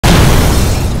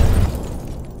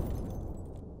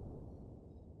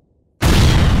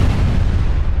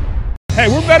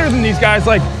hey, we're better than these guys,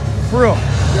 like, for real.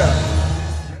 Yeah.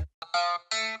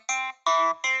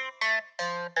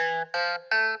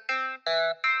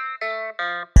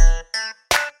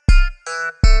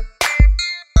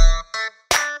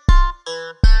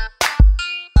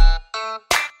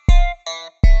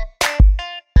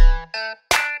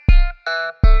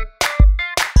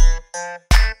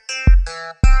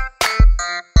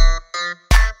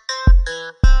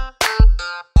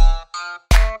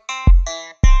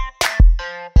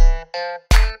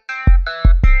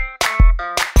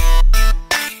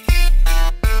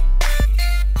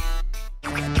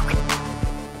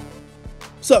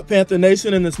 What's up, Panther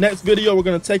Nation? In this next video, we're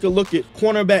going to take a look at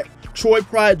cornerback Troy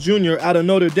Pride Jr. out of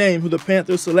Notre Dame, who the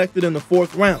Panthers selected in the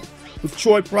 4th round. With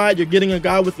Troy Pride, you're getting a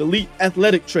guy with elite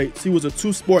athletic traits. He was a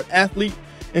two-sport athlete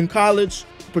in college,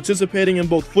 participating in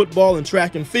both football and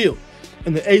track and field.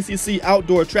 In the ACC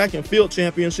Outdoor Track and Field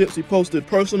Championships, he posted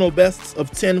personal bests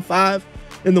of 10.5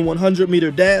 in the 100-meter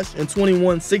dash and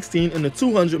 21.16 in the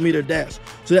 200-meter dash.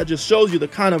 So that just shows you the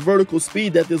kind of vertical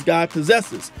speed that this guy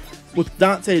possesses. With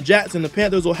Dante Jackson, the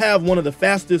Panthers will have one of the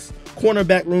fastest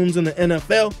cornerback rooms in the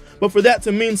NFL. But for that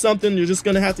to mean something, you're just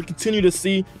going to have to continue to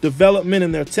see development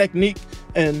in their technique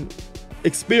and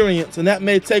experience, and that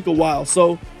may take a while.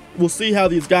 So we'll see how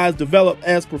these guys develop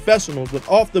as professionals. But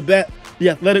off the bat, the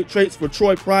athletic traits for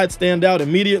Troy Pride stand out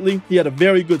immediately. He had a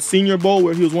very good Senior Bowl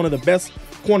where he was one of the best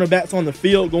cornerbacks on the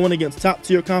field going against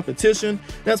top-tier competition.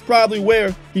 That's probably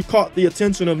where he caught the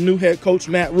attention of new head coach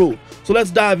Matt Rule. So let's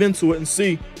dive into it and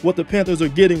see what the Panthers are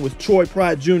getting with Troy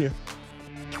Pride Jr.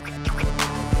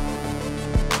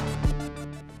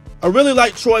 I really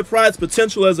like Troy Pride's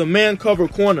potential as a man-cover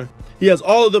corner. He has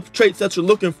all of the traits that you're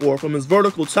looking for. From his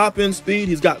vertical top-end speed,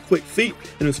 he's got quick feet,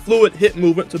 and his fluid hip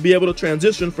movement to be able to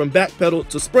transition from back pedal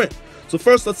to sprint. So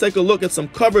first, let's take a look at some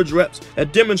coverage reps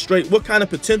that demonstrate what kind of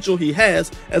potential he has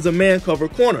as a man-cover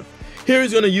corner. Here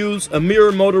he's going to use a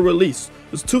mirror motor release.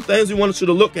 There's two things we want you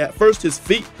to look at. First, his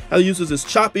feet, how he uses his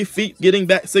choppy feet, getting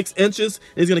back 6 inches.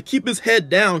 And he's going to keep his head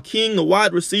down, keying the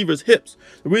wide receiver's hips.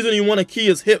 The reason you want to key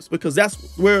his hips because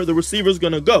that's where the receiver's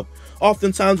going to go.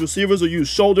 Oftentimes, receivers will use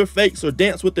shoulder fakes or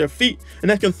dance with their feet,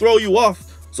 and that can throw you off.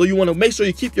 So you want to make sure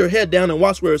you keep your head down and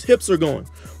watch where his hips are going.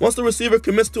 Once the receiver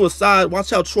commits to a side, watch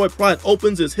how Troy Pride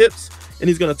opens his hips, and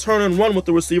he's going to turn and run with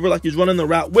the receiver like he's running the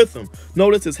route with him.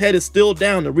 Notice his head is still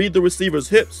down to read the receiver's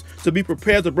hips to be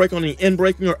prepared to break on the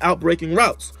in-breaking or out-breaking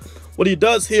routes. What he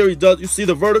does here, you see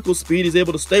the vertical speed. He's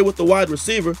able to stay with the wide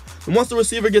receiver. And once the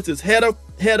receiver gets his head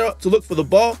up to look for the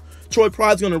ball, Troy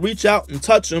Pride's going to reach out and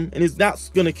touch him, and he's not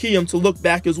going to key him to look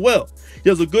back as well. He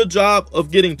does a good job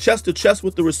of getting chest to chest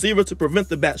with the receiver to prevent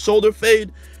the back shoulder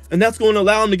fade, and that's going to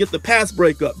allow him to get the pass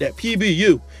breakup, that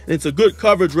PBU, and it's a good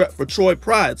coverage rep for Troy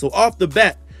Pride. So off the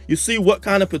bat, you see what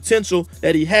kind of potential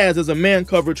that he has as a man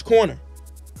coverage corner.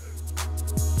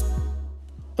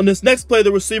 On this next play,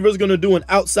 the receiver is going to do an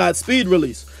outside speed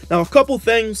release. Now, a couple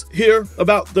things here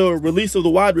about the release of the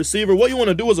wide receiver. What you want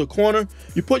to do as a corner,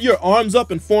 you put your arms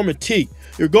up and form a T.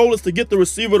 Your goal is to get the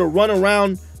receiver to run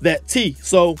around that T.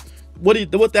 So what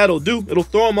that'll do, it'll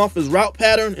throw him off his route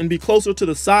pattern and be closer to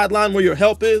the sideline where your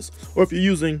help is. Or if you're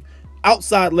using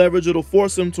outside leverage, it'll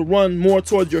force him to run more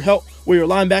towards your help where your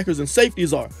linebackers and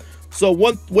safeties are. So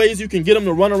one ways you can get him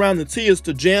to run around the T is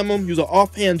to jam him, use an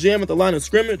offhand jam at the line of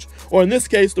scrimmage, or in this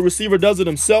case, the receiver does it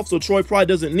himself, so Troy Pride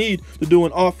doesn't need to do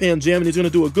an offhand jam, and he's going to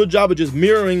do a good job of just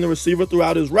mirroring the receiver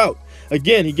throughout his route.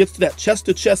 Again, he gets to that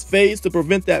chest-to-chest phase to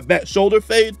prevent that back shoulder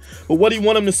fade, but what you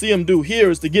want him to see him do here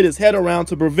is to get his head around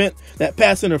to prevent that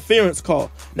pass interference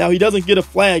call. Now, he doesn't get a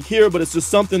flag here, but it's just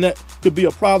something that could be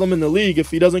a problem in the league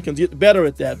if he doesn't get better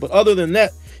at that. But other than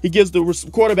that, he gives the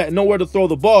quarterback nowhere to throw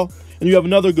the ball, and you have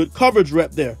another good coverage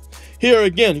rep there. Here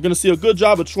again, you're going to see a good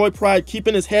job of Troy Pride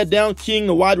keeping his head down, keying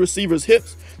the wide receiver's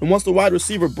hips, and once the wide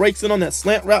receiver breaks in on that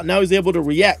slant route, now he's able to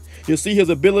react. You'll see his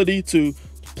ability to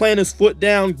plant his foot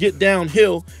down, get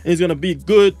downhill, and he's going to be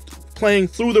good playing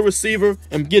through the receiver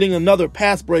and getting another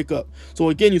pass breakup. So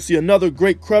again, you see another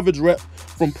great coverage rep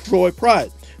from Troy Pride.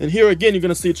 And here again, you're going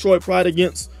to see Troy Pride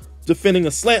against defending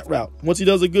a slant route. Once he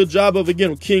does a good job of,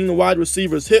 again, keying the wide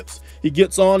receiver's hips, he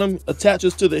gets on him,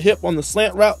 attaches to the hip on the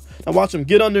slant route. Now watch him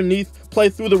get underneath, play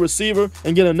through the receiver,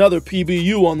 and get another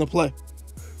PBU on the play.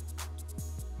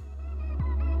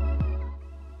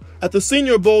 At the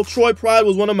Senior Bowl, Troy Pride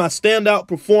was one of my standout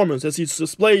performers as he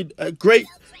displayed great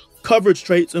coverage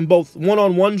traits in both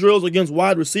one-on-one drills against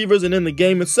wide receivers and in the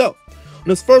game itself. On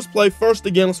his first play,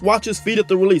 again, let's watch his feet at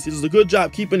the release. He does a good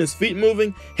job keeping his feet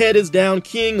moving, head is down,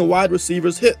 keying the wide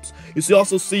receiver's hips. You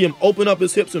also see him open up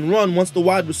his hips and run once the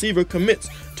wide receiver commits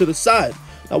to the side.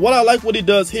 Now what I like what he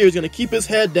does here, he's going to keep his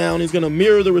head down. He's going to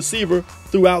mirror the receiver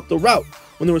throughout the route.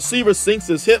 When the receiver sinks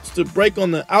his hips to break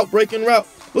on the out-breaking route,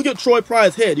 look at Troy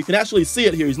Pryde's head. You can actually see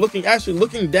it here. He's actually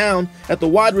looking down at the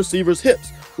wide receiver's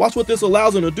hips. Watch what this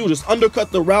allows him to do. Just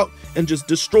undercut the route and just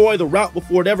destroy the route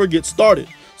before it ever gets started.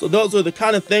 So those are the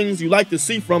kind of things you like to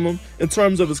see from him in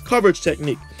terms of his coverage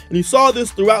technique. And you saw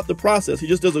this throughout the process. He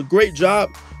just does a great job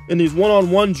in these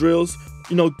one-on-one drills,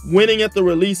 you know, winning at the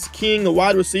release, keying the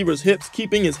wide receiver's hips,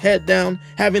 keeping his head down,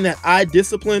 having that eye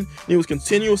discipline. And he was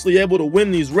continuously able to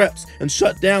win these reps and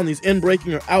shut down these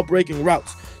in-breaking or out-breaking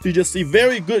routes. So you just see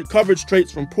very good coverage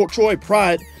traits from Troy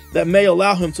Pryde that may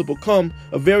allow him to become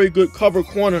a very good cover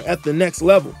corner at the next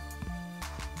level.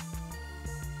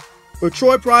 Where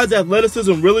Troy Pryde's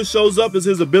athleticism really shows up is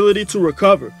his ability to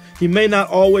recover. He may not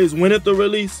always win at the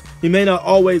release, he may not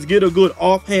always get a good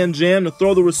offhand jam to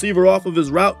throw the receiver off of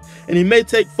his route, and he may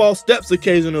take false steps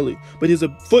occasionally, but his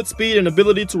foot speed and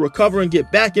ability to recover and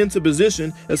get back into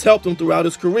position has helped him throughout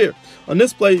his career. On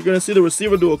this play, you're going to see the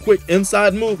receiver do a quick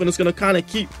inside move, and it's going to kind of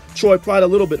keep Troy Pryde a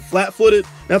little bit flat-footed.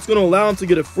 That's going to allow him to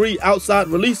get a free outside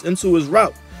release into his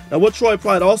route. Now what Troy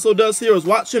Pryde also does here is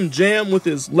watch him jam with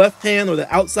his left hand or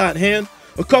the outside hand.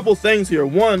 A couple things here.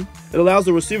 One, it allows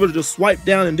the receiver to just swipe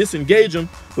down and disengage him.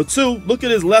 But two, look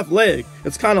at his left leg.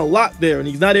 It's kind of locked there and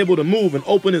he's not able to move and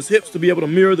open his hips to be able to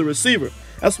mirror the receiver.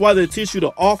 That's why they teach you to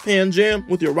offhand jam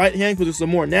with your right hand, because it's a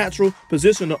more natural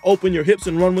position to open your hips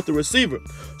and run with the receiver.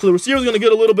 So the receiver's going to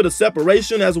get a little bit of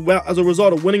separation as a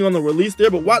result of winning on the release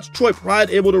there, but watch Troy Pryde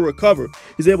able to recover.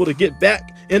 He's able to get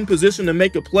back in position to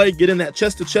make a play, get in that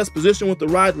chest-to-chest position with the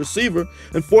wide receiver,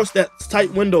 and force that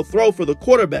tight window throw for the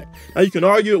quarterback. Now you can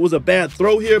argue it was a bad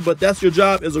throw here, but that's your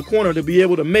job as a corner, to be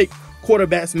able to make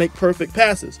quarterbacks make perfect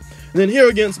passes. And then here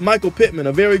against Michael Pittman,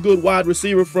 a very good wide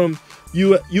receiver from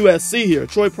USC here.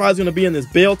 Troy Pryde's going to be in this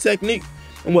bail technique,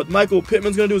 and what Michael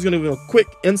Pittman's going to do is going to do a quick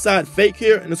inside fake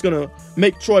here, and it's going to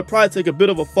make Troy Pryde take a bit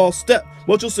of a false step.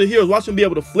 What you'll see here is watch him be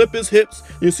able to flip his hips.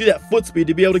 You'll see that foot speed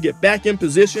to be able to get back in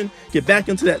position, get back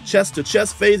into that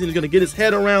chest-to-chest phase, and he's going to get his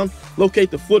head around,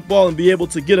 locate the football, and be able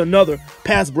to get another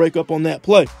pass breakup on that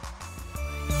play.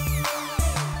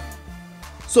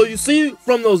 So you see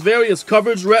from those various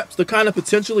coverage reps the kind of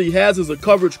potential he has as a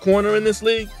coverage corner in this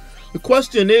league. The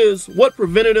question is, what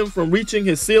prevented him from reaching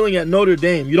his ceiling at Notre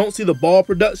Dame? You don't see the ball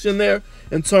production there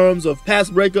in terms of pass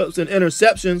breakups and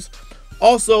interceptions.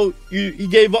 Also, he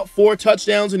gave up 4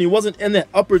 touchdowns and he wasn't in that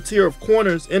upper tier of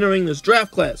corners entering this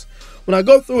draft class. When I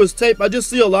go through his tape, I just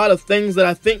see a lot of things that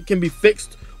I think can be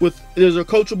fixed. There's a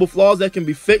coachable flaws that can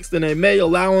be fixed, and they may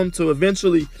allow him to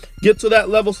eventually get to that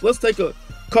level. So let's take a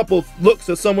couple of looks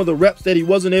at some of the reps that he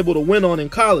wasn't able to win on in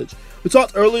college. We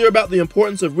talked earlier about the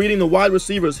importance of reading the wide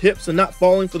receiver's hips and not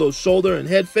falling for those shoulder and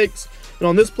head fakes. And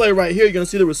on this play right here, you're going to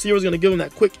see the receiver's going to give him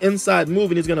that quick inside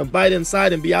move, and he's going to bite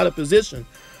inside and be out of position.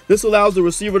 This allows the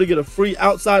receiver to get a free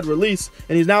outside release,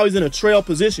 and he's in a trail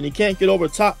position. He can't get over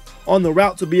top on the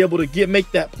route to be able to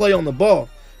make that play on the ball.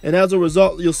 And as a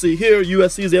result, you'll see here,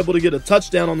 USC is able to get a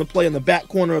touchdown on the play in the back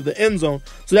corner of the end zone.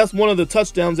 So that's one of the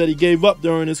touchdowns that he gave up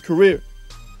during his career.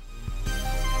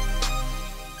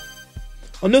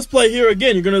 On this play here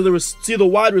again, you're going to see the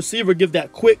wide receiver give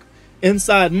that quick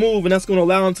inside move, and that's going to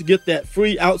allow him to get that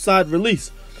free outside release.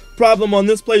 Problem on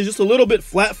this play is just a little bit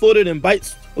flat-footed and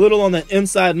bites a little on that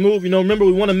inside move. Remember,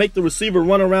 we want to make the receiver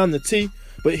run around the T,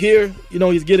 but here,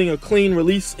 he's getting a clean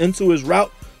release into his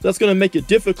route. So that's going to make it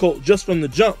difficult just from the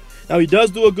jump. Now, he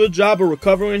does do a good job of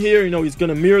recovering here. He's going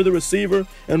to mirror the receiver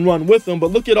and run with him,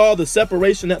 but look at all the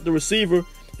separation that the receiver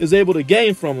is able to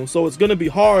gain from him. So it's going to be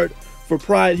hard for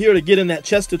Pryde here to get in that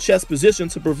chest-to-chest position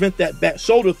to prevent that back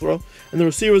shoulder throw, and the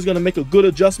receiver is going to make a good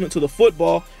adjustment to the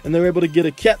football, and they're able to get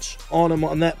a catch on him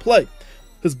on that play.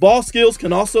 His ball skills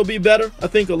can also be better. I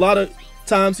think a lot of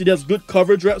times he does good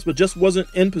coverage reps, but just wasn't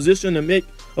in position to make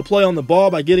a play on the ball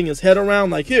by getting his head around.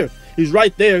 Like here, he's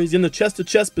right there. He's in the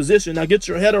chest-to-chest position. Now get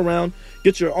your head around,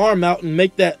 get your arm out, and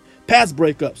make that pass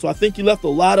breakup. So I think he left a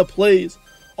lot of plays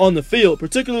on the field,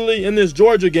 particularly in this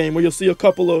Georgia game where you'll see a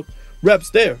couple of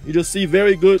reps there. You just see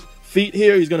very good feet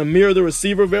here. He's going to mirror the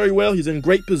receiver very well. He's in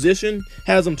great position,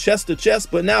 has him chest to chest,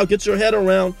 but now get your head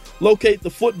around, locate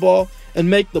the football, and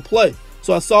make the play.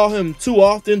 So I saw him too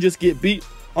often just get beat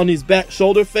on these back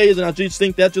shoulder fades, and I just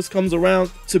think that just comes around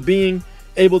to being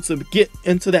able to get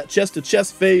into that chest to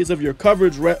chest phase of your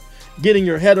coverage rep, getting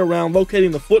your head around, locating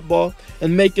the football,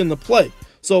 and making the play.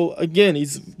 So again,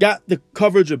 he's got the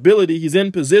coverage ability. He's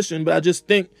in position, but I just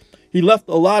think he left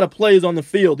a lot of plays on the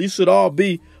field. These should all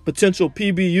be potential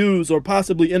PBUs or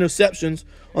possibly interceptions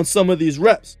on some of these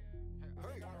reps.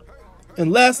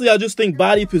 And lastly, I just think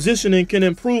body positioning can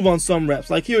improve on some reps.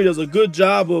 Like here, he does a good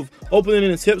job of opening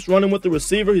his hips, running with the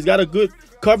receiver. He's got a good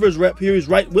coverage rep here. He's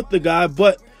right with the guy.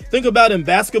 But think about in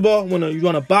basketball, when you're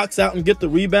going to box out and get the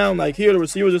rebound. Like here, the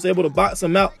receiver is just able to box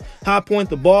him out, high point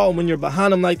the ball. And when you're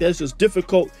behind him like that, it's just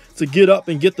difficult to get up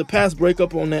and get the pass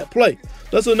breakup on that play.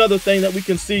 That's another thing that we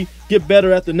can see get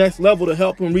better at the next level to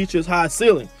help him reach his high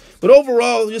ceiling. But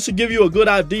overall, this should give you a good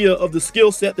idea of the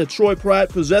skill set that Troy Pride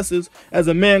possesses as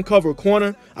a man cover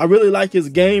corner. I really like his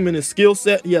game and his skill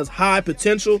set. He has high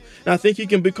potential, and I think he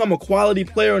can become a quality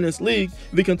player in this league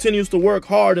if he continues to work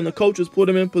hard and the coaches put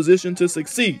him in position to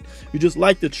succeed. You just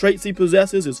like the traits he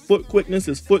possesses, his foot quickness,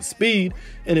 his foot speed,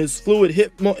 and his fluid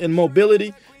hip and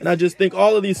mobility. And I just think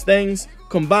all of these things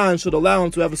combined should allow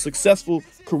him to have a successful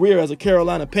career as a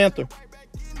Carolina Panther.